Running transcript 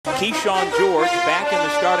Kyshawn George back in the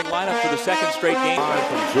starting lineup for the second straight game.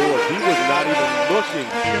 From George, he was not even looking.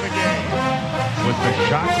 In the game, with the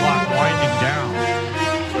shot clock winding down.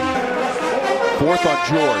 Fourth on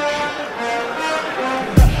George.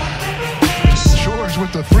 George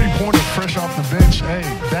with the three-pointer fresh off the bench. Hey,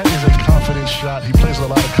 that is a confidence shot. He plays with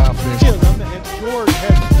a lot of confidence. And George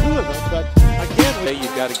has two of them, but again, Hey,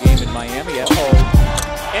 you've got a game in Miami.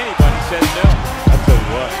 Anybody says no. I'll tell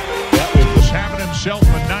you what, that was He's having himself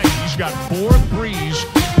a night. He's got 4 threes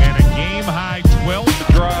and a game-high 12.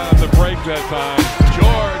 the drive, the break that time.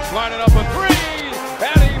 George lining up a three,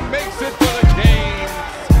 and he makes it for the game.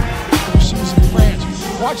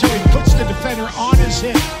 watch how he puts the defender on his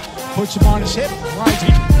hip. Puts him on his hip, right.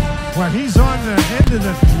 Well, he's on the end of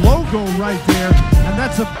the logo right there, and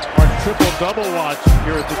that's Our triple-double watch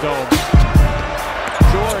here at the Dome.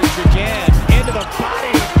 George again into the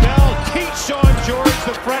body of Bell. Kyshawn George,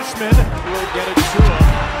 the freshman, will get it to him.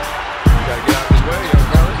 You gotta get out of his way, young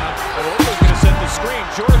Garrett. Oloko's going to set the screen.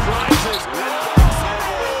 George rises.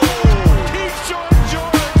 Kyshawn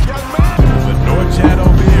George, young man. The North Chat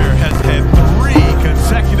over here has had 3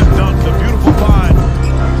 consecutive dunks. A beautiful find.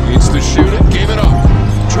 Needs to shoot it, gave it up.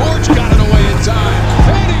 George got it away in time,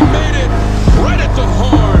 and he made it right at the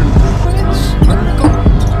horn.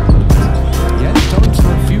 Yeah, he dunked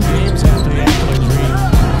for a few games after the ankle injury.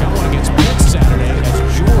 Got one against Pitt Saturday as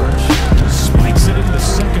George spikes it in the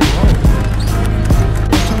second row.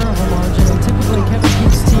 Turnover margin, and typically Kevin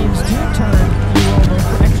Keith's teams do turn you over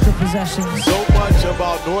for extra possessions. So much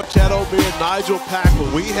about North Chatham and Nigel Pack,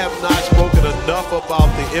 but we have not spoken enough about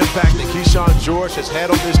the impact that Kyshawn George has had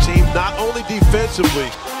on this team, not only defensively,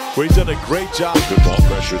 where he's done a great job. Good ball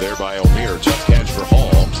pressure there by O'Meara. Tough catch for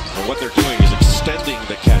Hall. And what they're doing is extending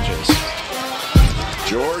the catches.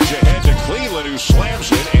 George ahead to Cleveland, who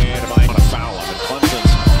slams it, and might want to foul him. And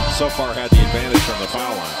Clemson's so far had the advantage from the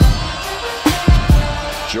foul line.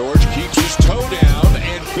 George keeps his toe down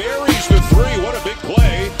and buries the 3. What a big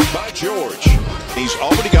play by George. He's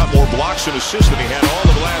already got more blocks and assists than he had all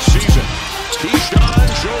of last season. Kyshawn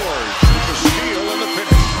George with the steal and the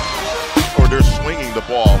finish. Or they're swinging the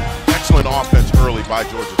ball. Excellent offense early by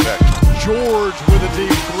Georgia Tech. George with a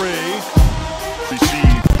deep three.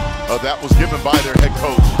 Receive. That was given by their head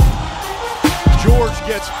coach. George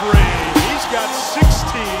gets free. He's got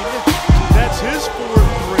 16.